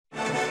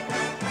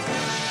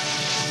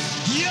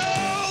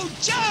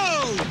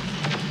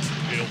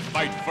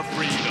fight for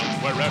freedom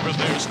wherever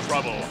there's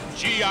trouble.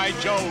 G.I.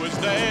 Joe is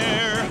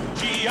there.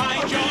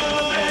 G.I. Joe,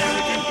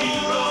 American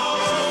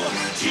hero.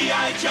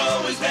 G.I.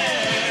 Joe is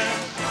there.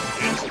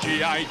 It's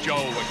G.I.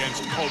 Joe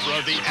against Cobra,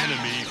 the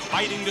enemy,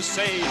 fighting to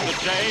save the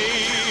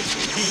day.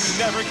 He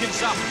never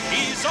gives up.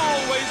 He's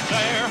always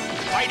there,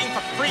 fighting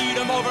for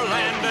freedom over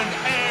land and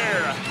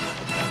air.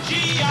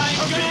 G.I.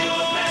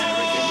 Joe,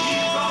 American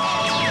hero.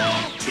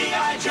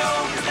 G.I.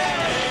 Joe is there.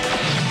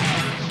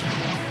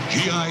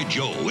 G.I.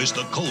 Joe is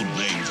the code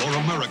name for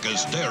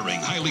America's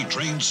daring, highly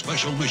trained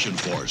Special Mission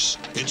Force.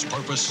 Its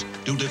purpose,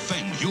 to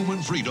defend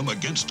human freedom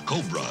against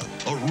Cobra,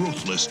 a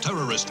ruthless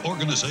terrorist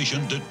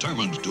organization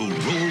determined to rule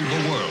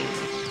the world.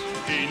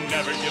 He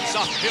never gives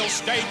up. He'll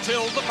stay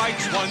till the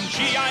fight's won.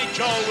 G.I.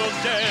 Joe will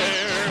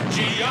dare.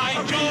 G.I.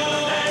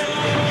 Joe,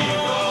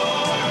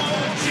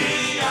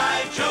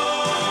 G.I. Joe.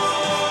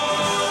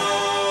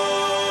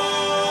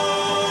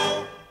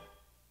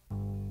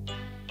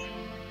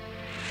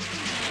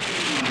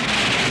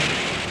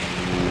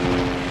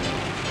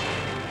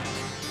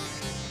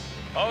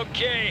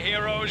 Okay,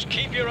 heroes,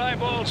 keep your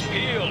eyeballs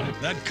peeled.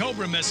 That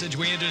Cobra message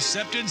we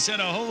intercepted said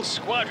a whole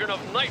squadron of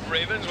night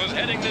ravens was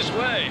heading this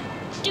way.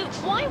 Dude,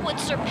 why would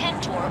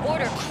Serpentor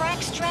order crack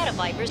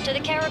Stratovipers to the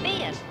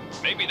Caribbean?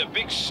 Maybe the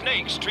big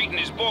snake's treating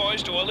his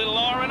boys to a little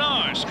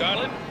R&R,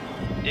 Scarlet.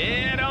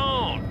 Dead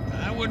on.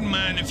 I wouldn't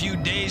mind a few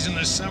days in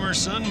the summer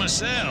sun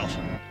myself.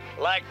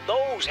 Like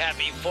those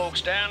happy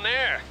folks down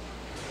there.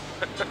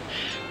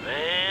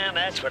 Man,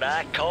 that's what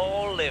I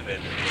call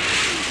living.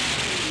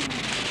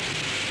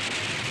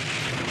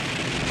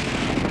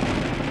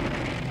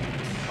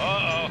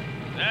 Uh-oh,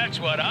 that's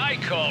what I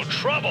call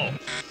trouble.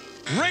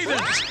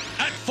 Ravens,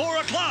 at 4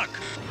 o'clock.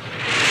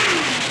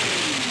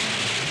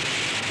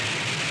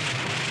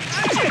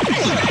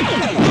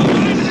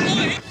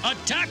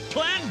 Attack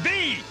Plan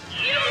B.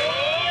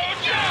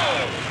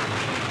 Yo-Joe!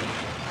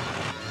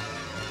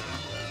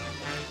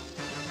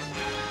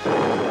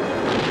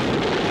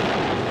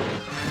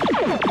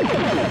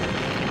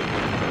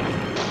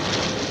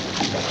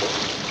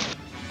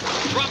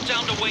 Drop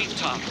down to wave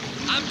top.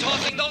 I'm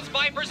tossing those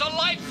Vipers a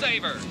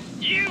lifesaver!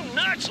 You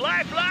nuts,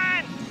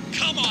 Lifeline!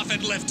 Come off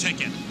it, lift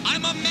ticket.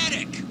 I'm a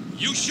medic.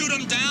 You shoot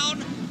him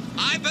down,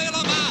 I bail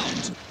him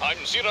out.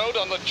 I'm zeroed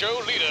on the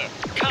Joe leader.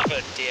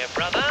 Covered, dear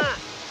brother.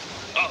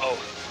 Uh-oh.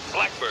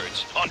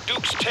 Blackbirds on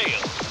Duke's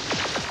tail.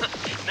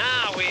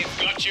 Now we've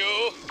got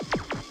you.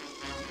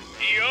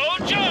 Yo,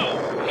 Joe!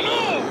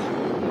 No!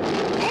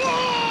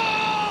 Oh!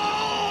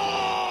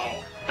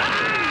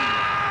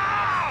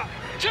 Ah!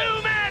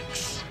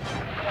 Tomax!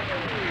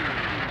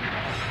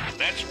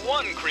 That's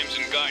one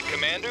Crimson Guard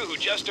commander who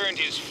just earned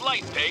his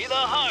flight pay the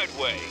hard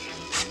way.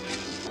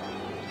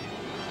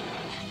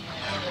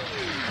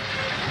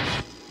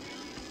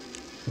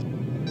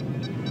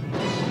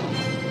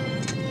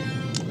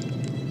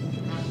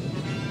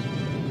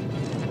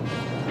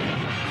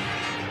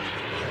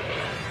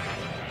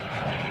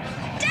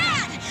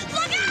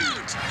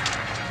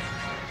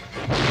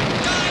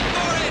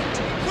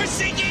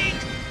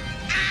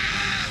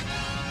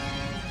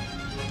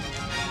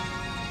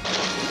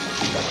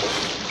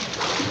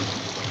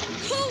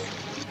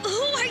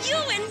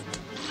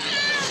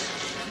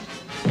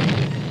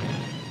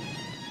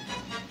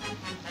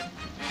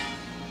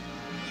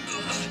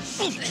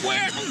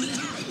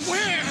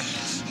 Where?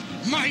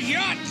 My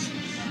yacht!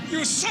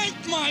 You sank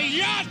my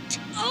yacht!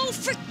 Oh,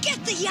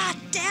 forget the yacht,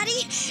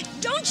 Daddy.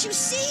 Don't you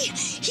see?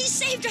 He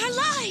saved our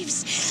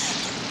lives.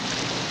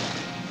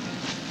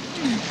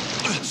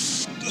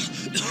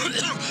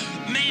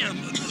 Ma'am,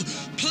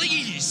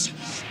 please.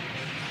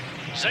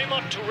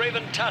 Xamot to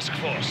Raven Task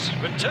Force.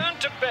 Return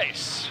to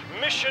base.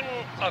 Mission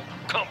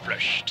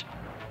accomplished.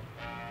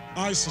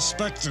 I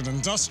suspected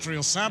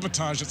industrial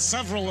sabotage at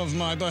several of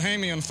my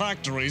Bahamian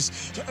factories.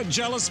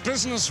 Jealous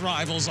business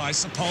rivals, I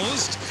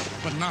supposed.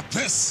 But not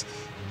this.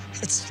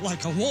 It's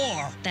like a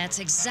war. That's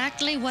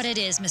exactly what it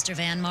is, Mr.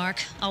 Van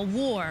Mark. A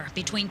war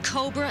between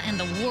Cobra and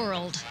the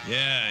world.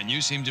 Yeah, and you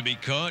seem to be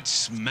caught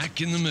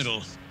smack in the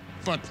middle.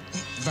 But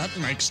that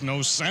makes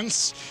no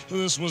sense.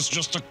 This was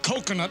just a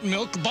coconut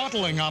milk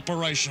bottling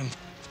operation.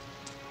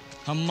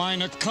 A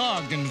minor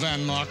cog in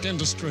Van Mark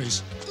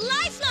Industries.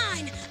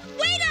 Lifeline!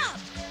 Wait up!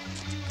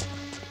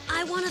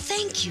 I want to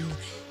thank you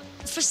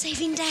for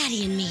saving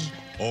Daddy and me.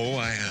 Oh,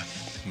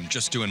 I'm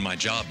just doing my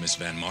job, Miss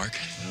Van Mark.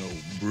 Oh,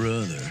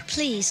 brother.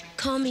 Please,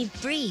 call me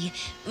Bree.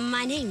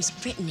 My name's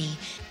Brittany,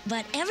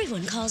 but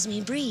everyone calls me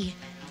Bree.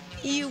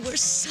 You were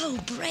so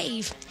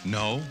brave.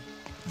 No,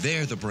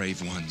 they're the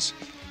brave ones.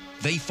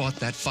 They fought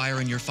that fire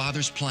in your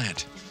father's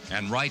plant,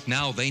 and right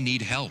now they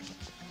need help.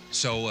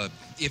 So,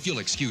 if you'll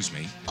excuse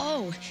me.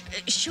 Oh,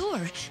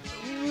 sure.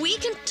 We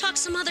can talk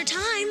some other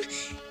time.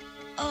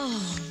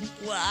 Oh,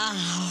 wow.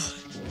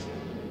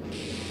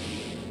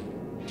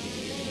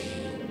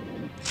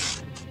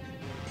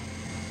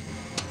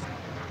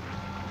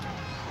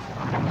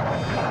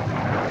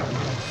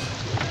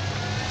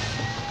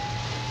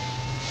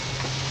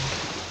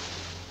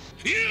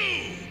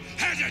 You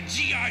had a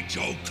G.I.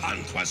 Joe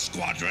Conquest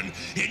Squadron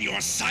in your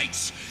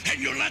sights, and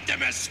you let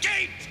them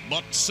escape!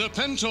 But,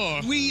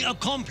 Serpentor, We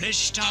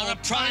accomplished our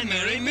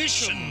primary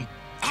mission.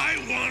 I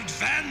want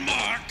Van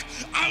Mark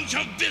out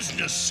of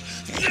business!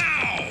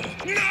 Now!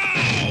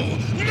 Now!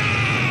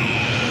 Now!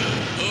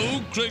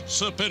 oh, great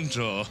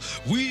Serpentor,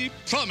 we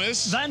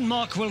promise... Van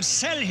Mark will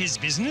sell his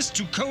business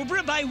to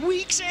Cobra by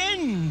week's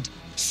end.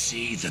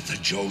 See that the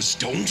Joes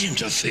don't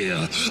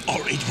interfere,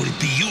 or it will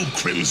be you,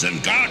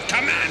 Crimson Guard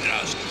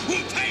commanders, who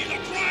pay the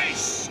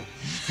price!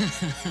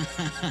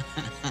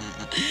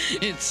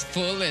 It's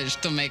foolish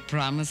to make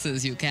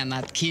promises you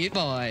cannot keep,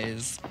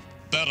 boys.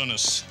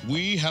 Baroness,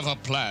 we have a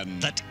plan.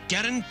 That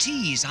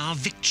guarantees our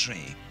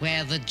victory.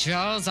 Where the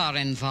Joes are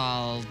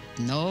involved,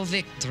 no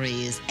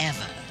victory is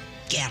ever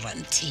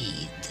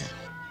guaranteed.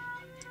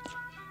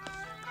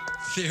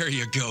 There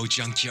you go,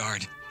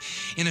 Junkyard.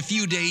 In a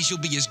few days, you'll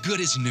be as good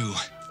as new.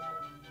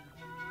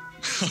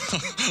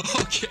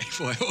 Okay,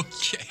 boy,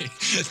 okay.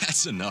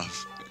 That's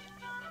enough.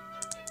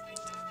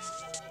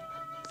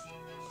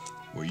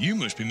 Well, you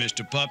must be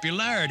Mr.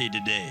 Popularity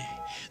today.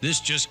 This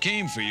just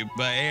came for you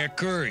by air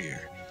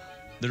courier.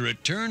 The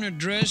return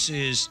address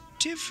is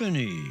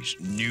Tiffany's,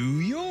 New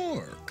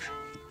York.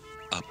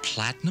 A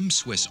platinum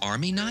Swiss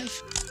Army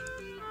knife?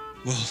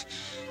 Well,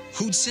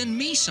 who'd send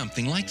me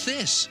something like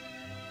this?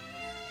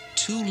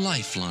 To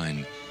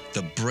Lifeline,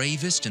 the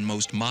bravest and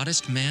most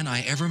modest man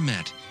I ever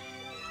met.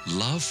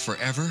 Love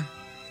forever,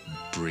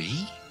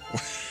 Bree?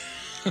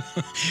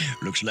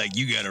 Looks like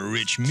you got a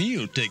rich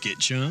meal ticket,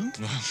 chum.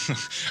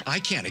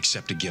 I can't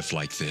accept a gift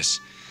like this.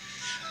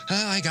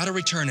 I gotta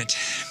return it.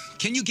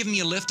 Can you give me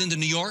a lift into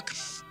New York?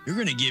 You're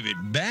gonna give it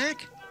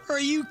back? Are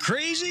you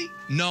crazy?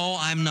 No,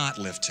 I'm not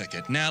lift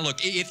ticket. Now,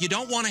 look, if you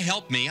don't want to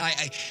help me,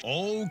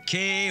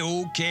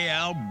 Okay,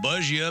 I'll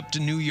buzz you up to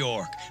New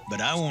York,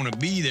 but I want to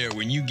be there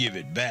when you give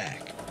it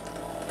back.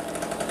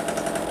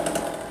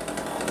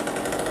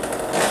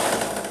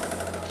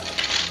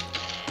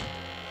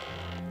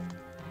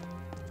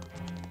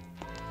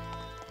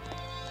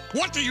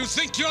 What do you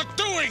think you're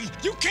doing?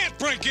 You can't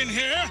break in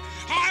here.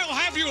 I'll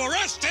have you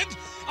arrested.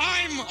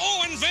 I'm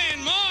Owen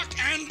Van Mark,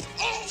 and...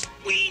 Oh,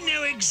 we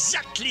know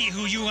exactly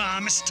who you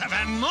are, Mr.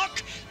 Van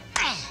Mark.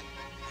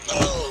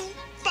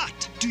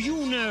 But do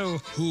you know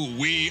who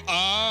we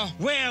are?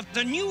 We're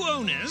the new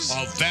owners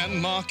Of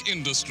Van Mark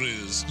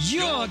Industries.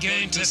 You're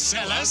going to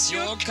sell us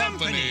your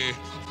company.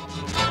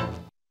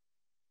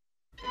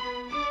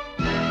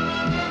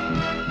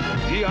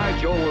 G.I.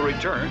 Joe will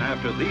return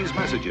after these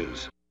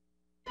messages.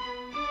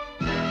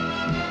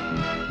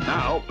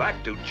 Now,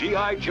 back to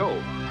G.I.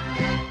 Joe.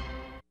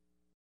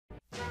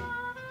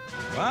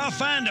 I'll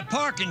find a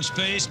parking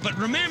space, but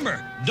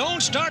remember,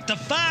 don't start the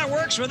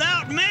fireworks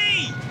without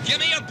me! Give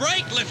me a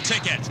break, lift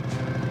ticket!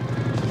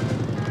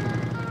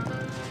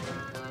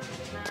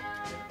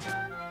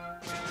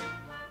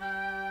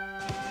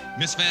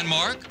 Miss Van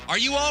Mark, are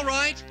you all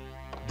right?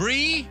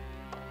 Bree?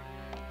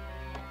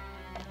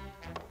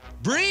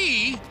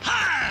 Bree?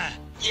 Ha!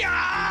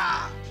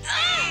 Yeah!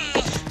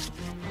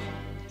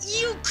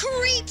 You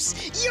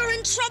creeps! You're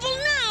in trouble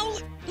now!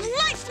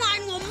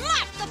 Lifeline will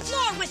mop the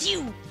floor with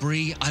you!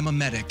 Bree, I'm a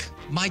medic.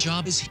 My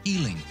job is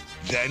healing.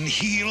 Then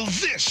heal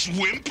this,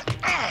 wimp!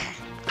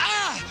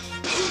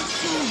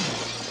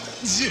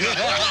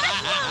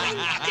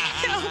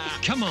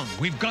 Come on,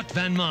 we've got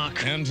Van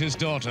Mark. And his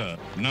daughter.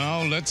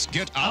 Now let's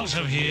get Out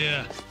of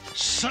here.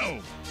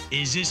 So,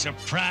 is this a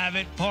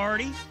private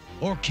party?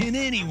 Or can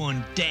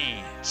anyone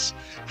dance?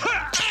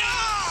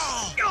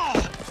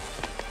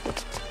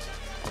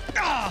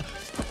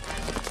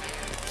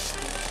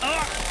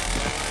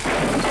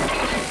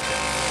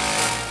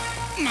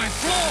 My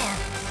floor!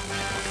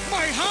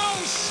 My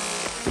house!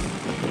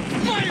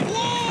 My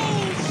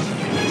walls!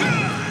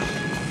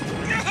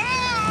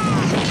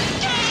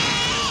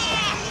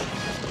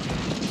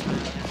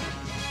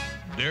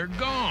 They're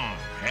gone.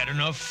 Had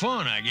enough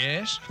fun, I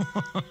guess.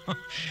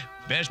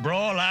 Best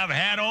brawl I've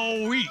had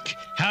all week.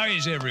 How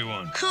is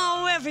everyone?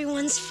 Oh,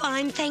 everyone's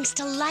fine thanks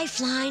to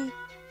Lifeline.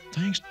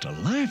 Thanks to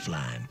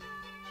Lifeline.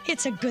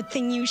 It's a good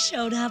thing you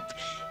showed up.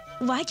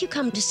 Why'd you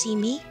come to see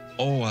me?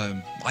 Oh,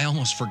 I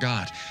almost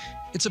forgot.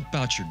 It's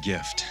about your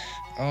gift.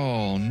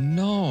 Oh,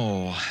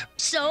 no.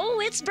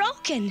 So it's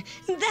broken.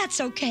 That's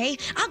okay.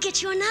 I'll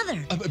get you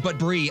another. But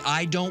Bree,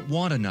 I don't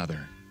want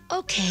another.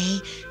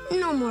 Okay,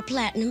 no more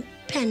platinum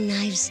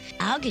penknives.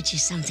 I'll get you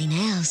something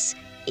else,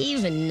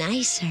 even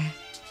nicer.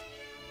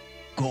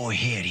 Go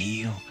ahead,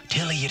 Heel.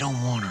 Tell her you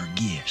don't want her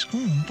gifts.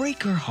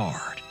 Break her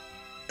heart.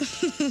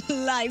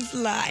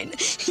 Lifeline,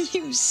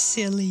 you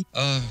silly.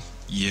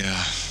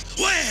 Yeah.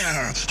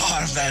 Where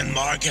are Van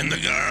Mark and the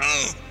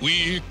girl?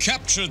 We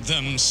captured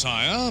them,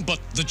 sire, but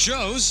the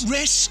Joes...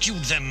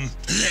 Rescued them.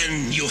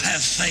 Then you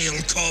have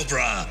failed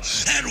Cobra,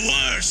 and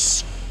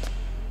worse,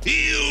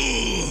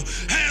 you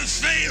have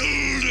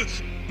failed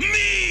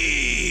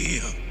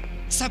me!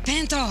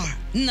 Serpentor,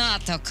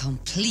 not a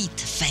complete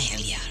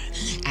failure.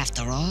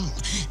 After all,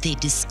 they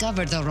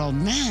discovered a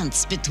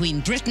romance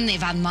between Brittany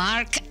Van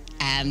Mark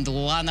and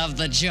one of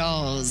the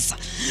Joes.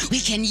 We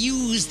can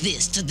use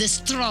this to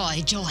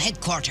destroy Joe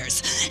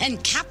headquarters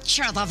and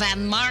capture the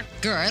Van Mark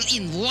girl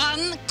in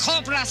one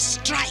Cobra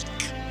strike.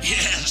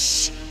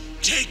 Yes.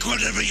 Take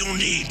whatever you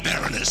need,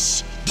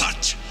 Baroness.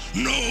 But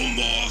no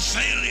more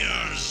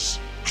failures.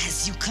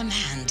 As you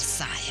command,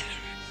 sire.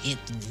 It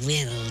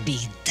will be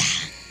done.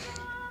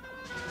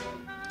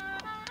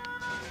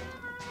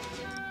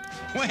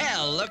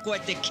 Well, look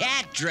what the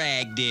cat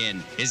dragged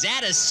in. Is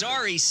that a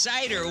sorry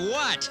sight or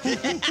what?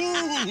 Look at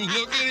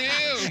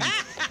him!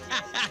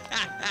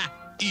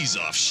 Ease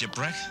off,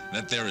 shipwreck.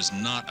 That there is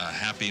not a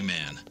happy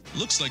man.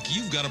 Looks like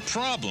you've got a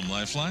problem,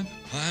 Lifeline.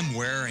 I'm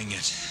wearing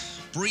it.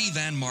 Bree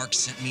Van Mark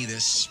sent me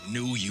this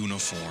new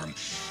uniform,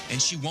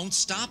 and she won't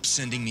stop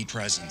sending me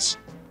presents.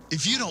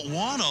 If you don't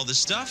want all this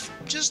stuff,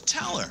 just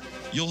tell her.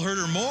 You'll hurt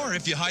her more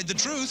if you hide the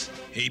truth.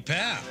 Hey,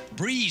 pal,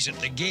 Bree's at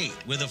the gate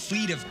with a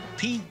fleet of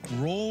pink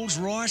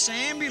Rolls-Royce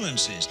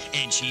ambulances,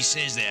 and she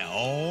says they're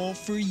all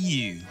for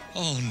you.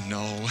 Oh,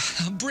 no.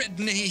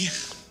 Brittany.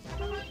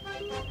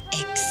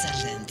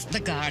 Excellent.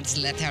 The guards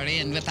let her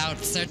in without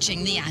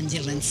searching the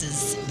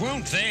ambulances.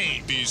 Won't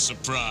they? Be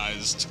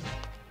surprised.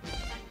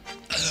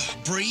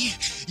 Bree,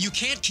 you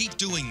can't keep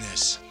doing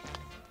this.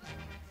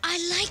 I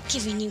like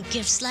giving you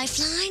gifts,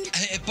 Lifeline.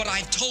 But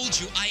I've told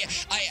you,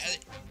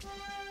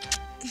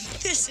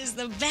 This is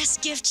the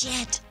best gift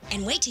yet.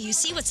 And wait till you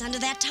see what's under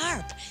that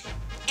tarp.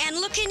 And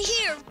look in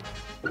here.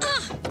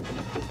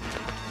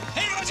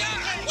 Hey, watch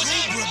out!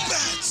 Cobra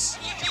bats!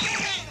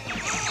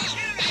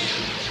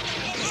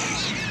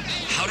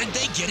 How did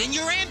they get in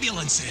your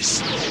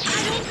ambulances?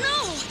 I don't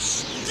know.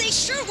 They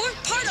sure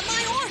weren't part of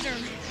my order.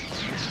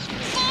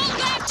 Fall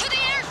back to the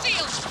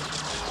airfield!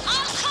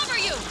 I'll cover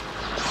you!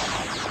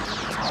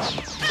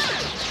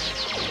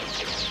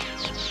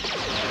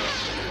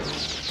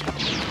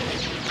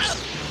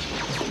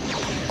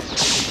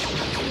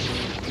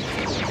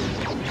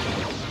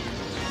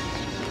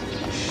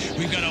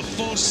 We've got a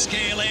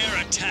full-scale air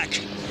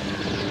attack.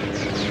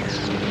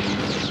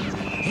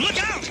 Look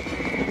out!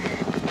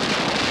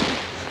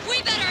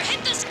 We better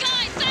hit the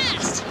sky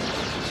fast!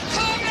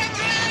 Cobra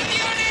ground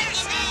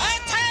units,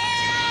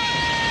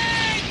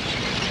 attack!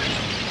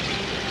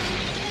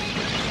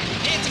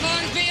 It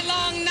won't be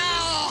long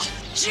now.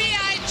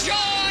 G.I.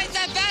 Joe is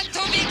about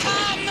to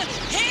become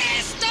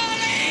history!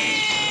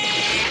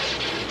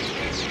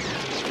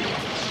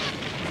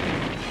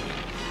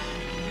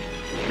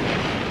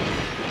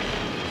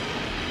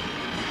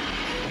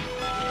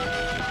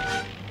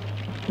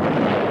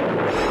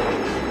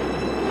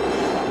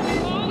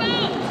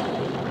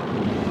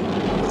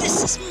 This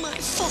is my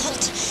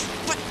fault,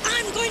 but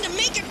I'm going to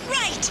make it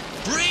right.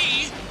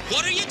 Bree,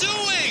 what are you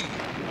doing?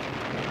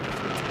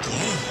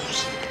 Gold.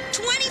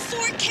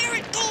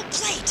 24-karat gold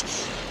plate.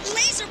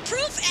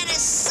 Laser-proof and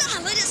as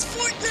solid as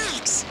Fort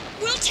Knox.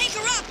 We'll take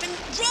her up and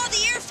draw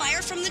the air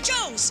fire from the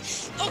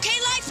Joes. Okay,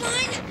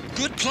 Lifeline?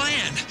 Good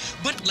plan,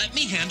 but let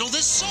me handle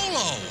this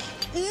solo.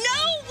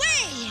 No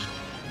way!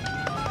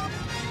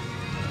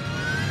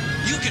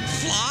 You can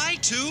fly,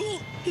 too?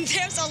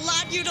 There's a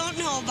lot you don't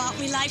know about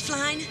me,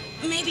 Lifeline.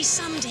 Maybe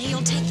someday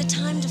you'll take the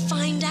time to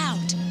find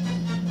out.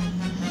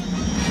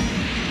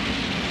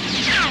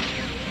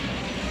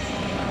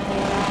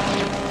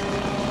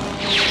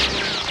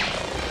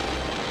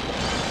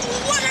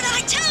 What did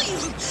I tell you?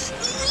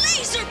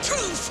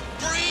 Laser-proof!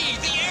 Bree,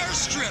 the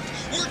airstrip!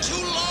 We're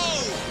too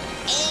low!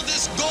 All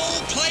this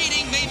gold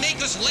plating may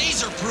make us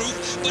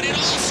laser-proof, but it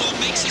also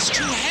makes us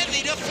too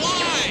heavy to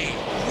fly!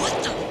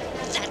 What the?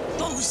 That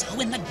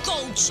bozo in the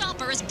gold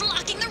chopper is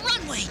blocking the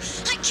runway!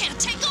 I can't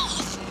take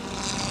off!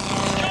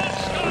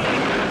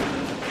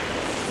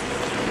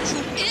 Who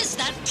is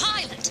that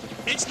pilot?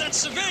 It's that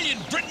civilian,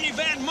 Brittany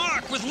Van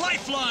Mark, with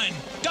Lifeline.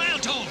 Dial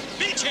tone,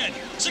 beachhead.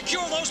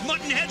 Secure those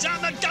mutton heads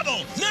on the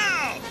double.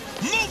 Now!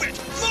 Move it!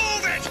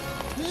 Move it!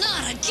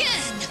 Not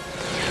again!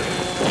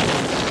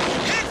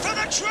 Head for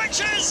the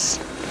trenches!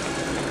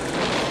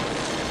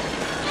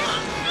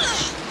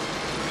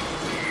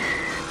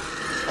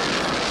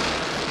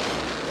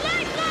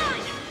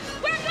 Lifeline!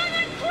 We're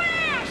gonna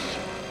crash!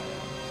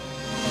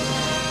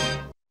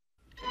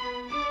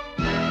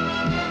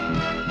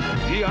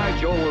 G.I.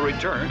 Joe will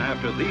return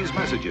after these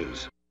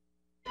messages.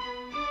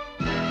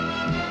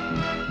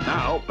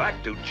 Now,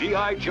 back to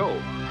G.I.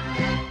 Joe.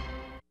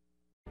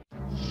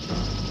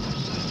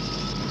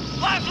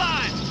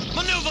 Lifeline!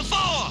 Maneuver 4!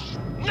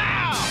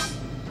 Now!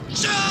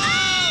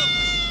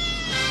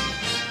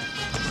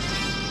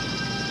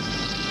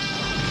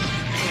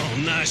 Oh,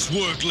 nice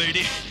work,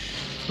 lady.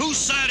 Whose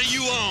side are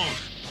you on?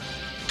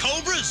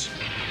 Cobra's?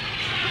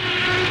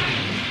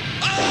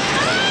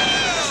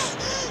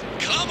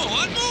 Come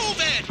on, move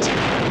it!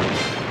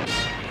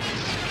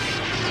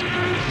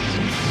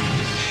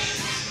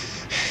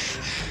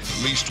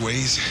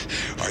 Leastways,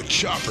 our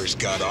choppers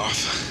got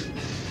off.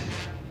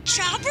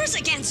 Choppers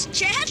against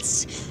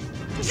jets?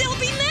 They'll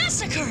be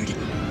massacred.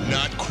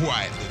 Not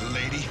quite, little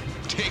lady.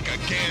 Take a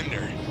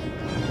gander.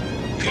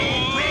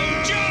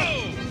 Cobra Joe!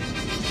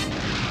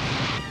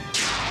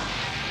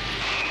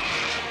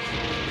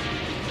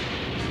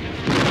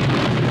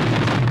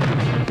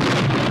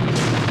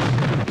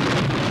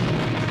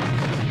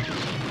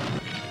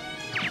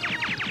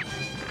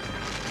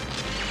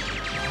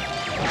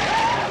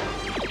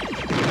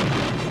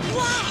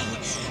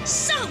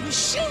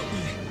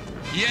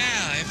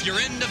 If you're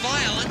into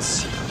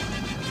violence.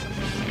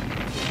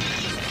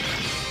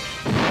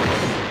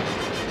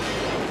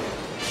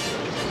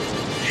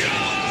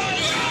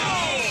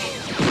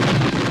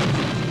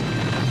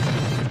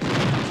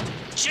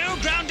 Show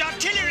ground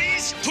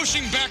artilleries!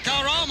 Pushing back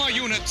our armor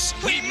units!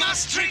 We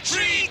must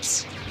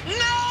retreat!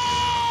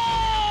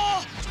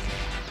 No!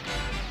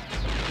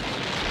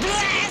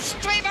 Blast!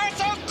 We were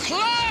so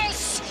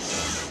close!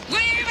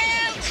 We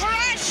will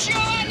crush you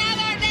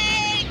another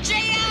day,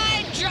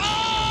 G.I. Joe!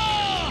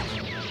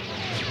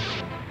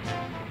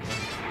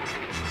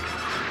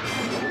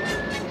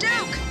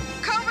 Duke!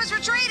 Cobra's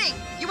retreating!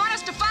 You want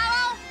us to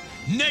follow?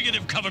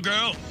 Negative, cover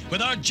girl.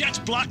 With our jets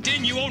blocked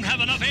in, you won't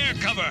have enough air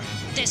cover.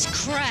 This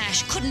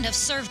crash couldn't have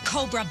served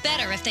Cobra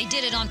better if they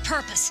did it on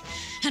purpose.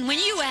 And when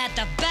you add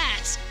the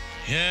bats...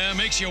 Yeah,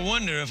 makes you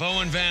wonder if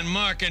Owen Van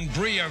Mark and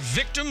Bree are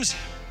victims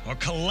or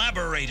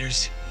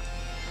collaborators.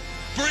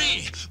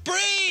 Bree!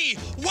 Bree!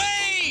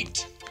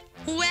 Wait!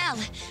 Well,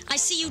 I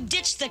see you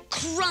ditched the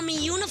crummy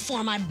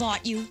uniform I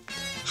bought you.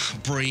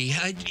 Bree,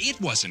 it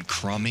wasn't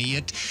crummy.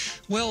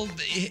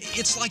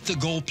 It's like the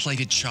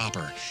gold-plated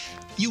chopper.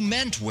 You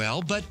meant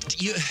well,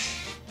 but you...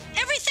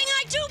 Everything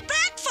I do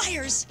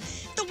backfires.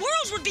 The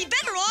world would be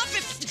better off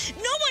if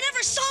no one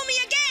ever saw me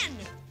again.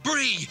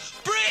 Bree!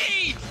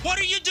 Bree! What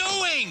are you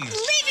doing?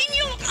 Leaving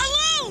you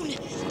alone!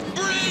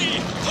 Bree!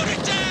 Put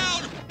it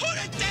down! Put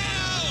it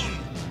down!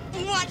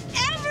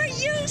 Whatever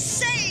you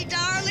say,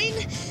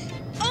 darling.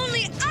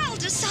 Only I'll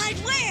decide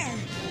where.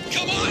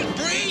 Come on,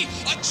 Bree!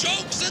 A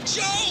joke's a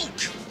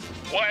joke!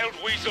 Wild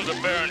Weasel the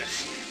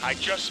Baroness. I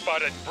just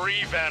spotted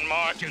Bree Van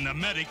Mark and the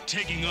medic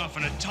taking off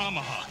in a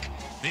tomahawk.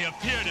 They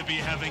appear to be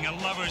having a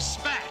lover's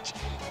spat.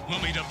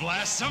 Want me to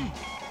blast them?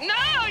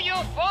 No, you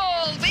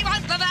fools! We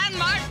want the Van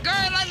Mark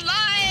girl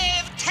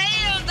alive!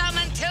 Tail them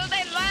until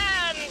they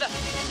land!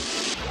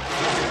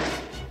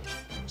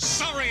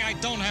 Sorry I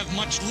don't have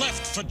much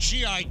left for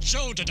G.I.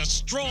 Joe to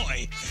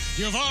destroy.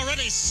 You've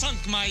already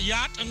sunk my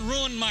yacht and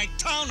ruined my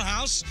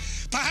townhouse.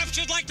 Perhaps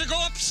you'd like to go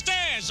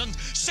upstairs and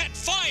set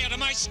fire to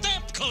my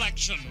stamp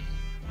collection.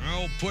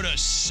 Oh, put a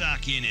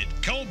sock in it.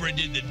 Cobra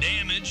did the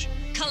damage.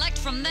 Collect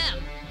from them.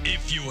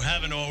 If you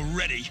haven't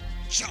already.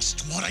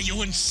 Just what are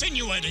you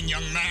insinuating,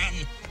 young man?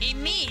 He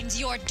means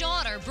your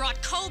daughter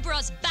brought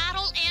Cobra's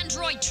battle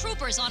android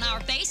troopers on our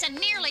base and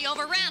nearly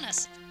overran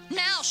us.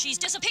 Now she's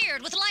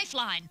disappeared with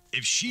Lifeline.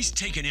 If she's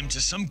taken him to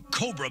some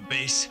Cobra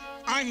base...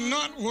 I'm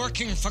not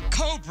working for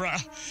Cobra,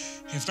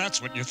 if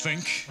that's what you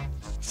think.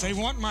 If they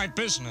want my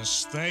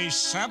business, they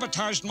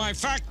sabotaged my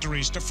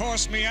factories to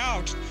force me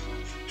out.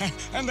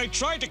 And they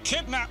tried to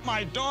kidnap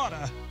my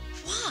daughter.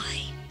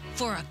 Why?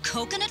 For a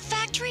coconut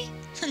factory?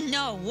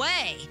 No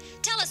way.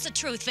 Tell us the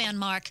truth, Van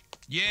Mark.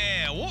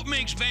 Yeah, what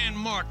makes Van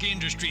Mark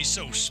Industries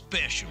so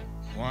special?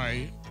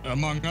 Why,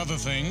 among other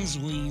things,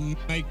 we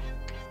make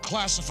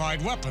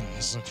classified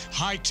weapons,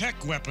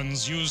 high-tech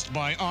weapons used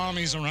by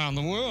armies around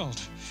the world.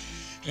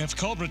 If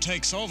Cobra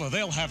takes over,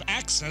 they'll have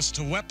access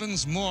to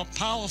weapons more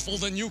powerful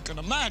than you can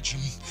imagine.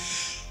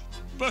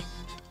 But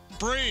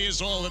Bree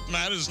is all that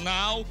matters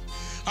now.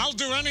 I'll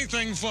do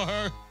anything for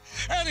her.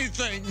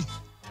 Anything.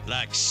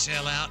 Like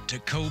sell out to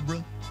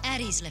Cobra?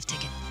 Addie's lift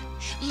ticket.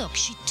 Look,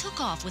 she took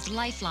off with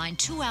Lifeline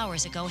 2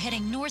 hours ago,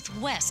 heading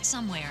northwest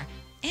somewhere.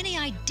 Any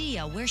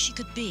idea where she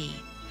could be?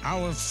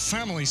 Our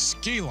family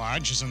ski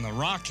lodge is in the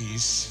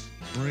Rockies.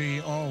 Bree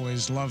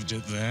always loved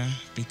it there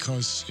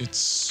because it's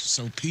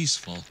so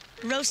peaceful.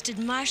 Roasted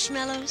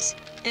marshmallows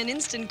and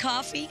instant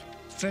coffee.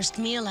 First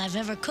meal I've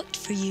ever cooked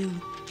for you.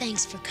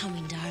 Thanks for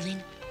coming,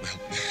 darling. Well,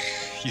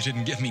 you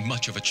didn't give me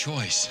much of a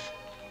choice.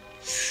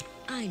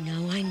 I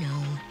know.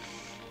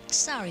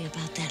 Sorry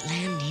about that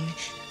landing.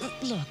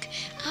 Look,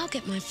 I'll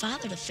get my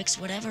father to fix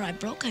whatever I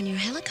broke on your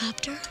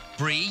helicopter.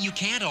 Bree, you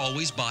can't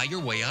always buy your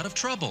way out of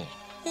trouble.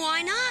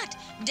 Why not?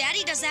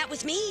 Daddy does that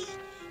with me.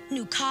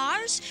 New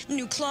cars,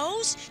 new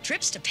clothes,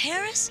 trips to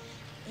Paris.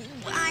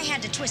 I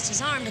had to twist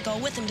his arm to go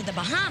with him to the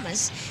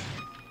Bahamas.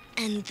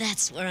 And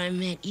that's where I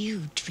met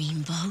you,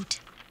 Dreamboat.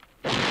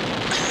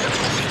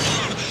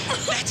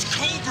 That's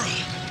Cobra!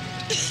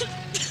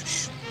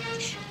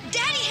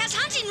 Daddy has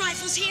hunting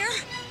rifles here.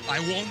 I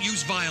won't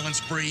use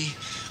violence, Bree,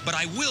 but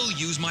I will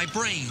use my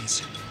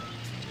brains.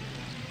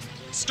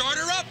 Start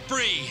her up,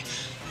 Bree!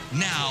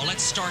 Now,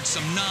 let's start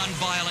some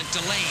non-violent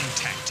delaying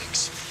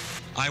tactics.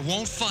 I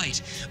won't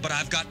fight, but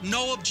I've got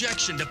no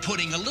objection to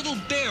putting a little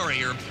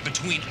barrier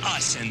between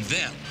us and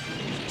them.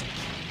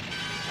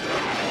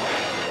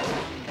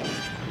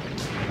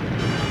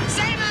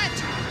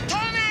 Xamot!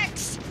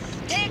 Tomax!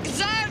 Take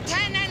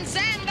Zartan and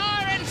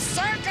Xandar and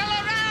circle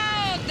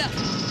around!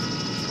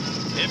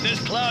 If this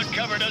cloud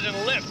cover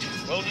doesn't lift,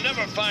 we'll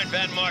never find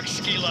Van Mark's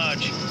ski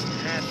lodge.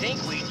 I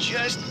think we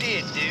just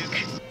did,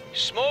 Duke.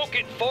 Smoke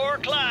at 4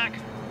 o'clock.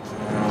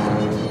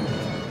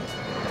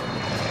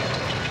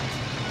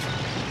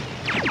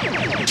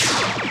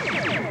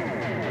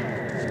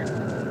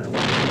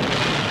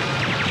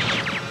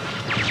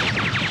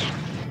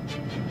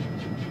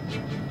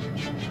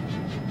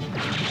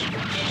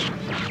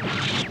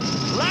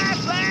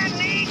 Lifeline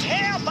needs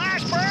help,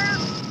 Iceberg!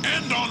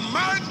 And on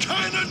my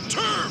kind of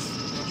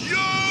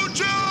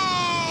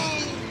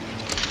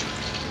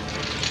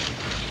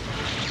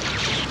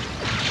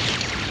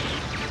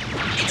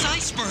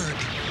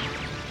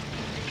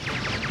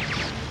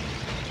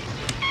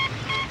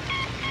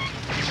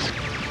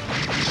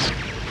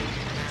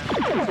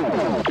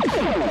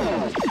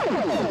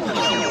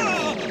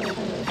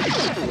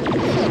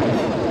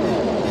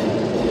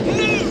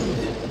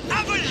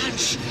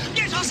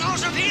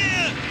up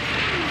here!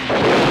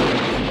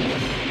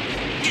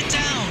 Get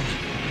down!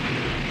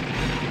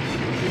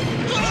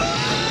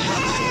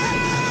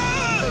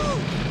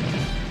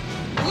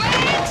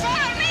 Wait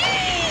for me!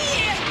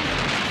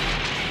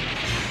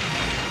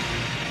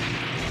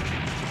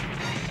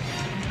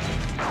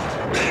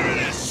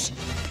 Baroness,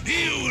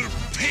 you will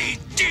pay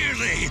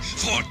dearly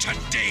for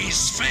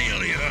today's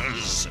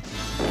failures.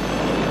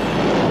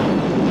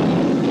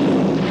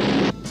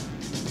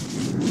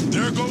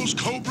 There goes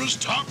Cobra's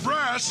top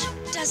brass.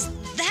 Does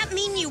that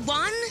mean you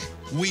won?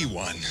 We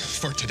won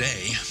for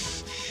today.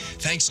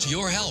 Thanks to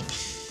your help.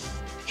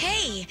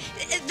 Hey,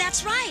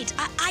 that's right.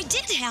 I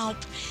did help.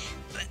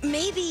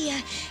 Maybe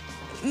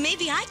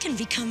I can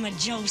become a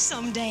Joe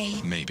someday.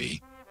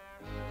 Maybe.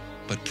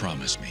 But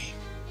promise me,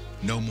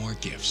 no more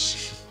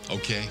gifts,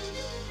 okay?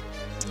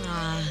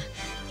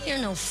 You're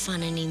no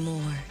fun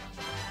anymore.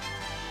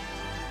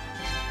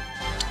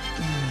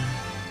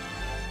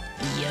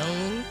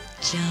 Yo,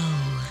 Joe.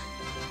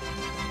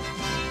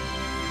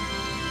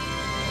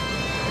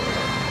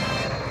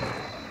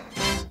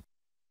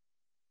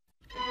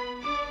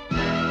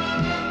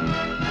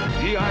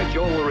 G.I.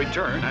 Joe will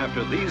return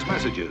after these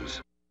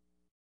messages.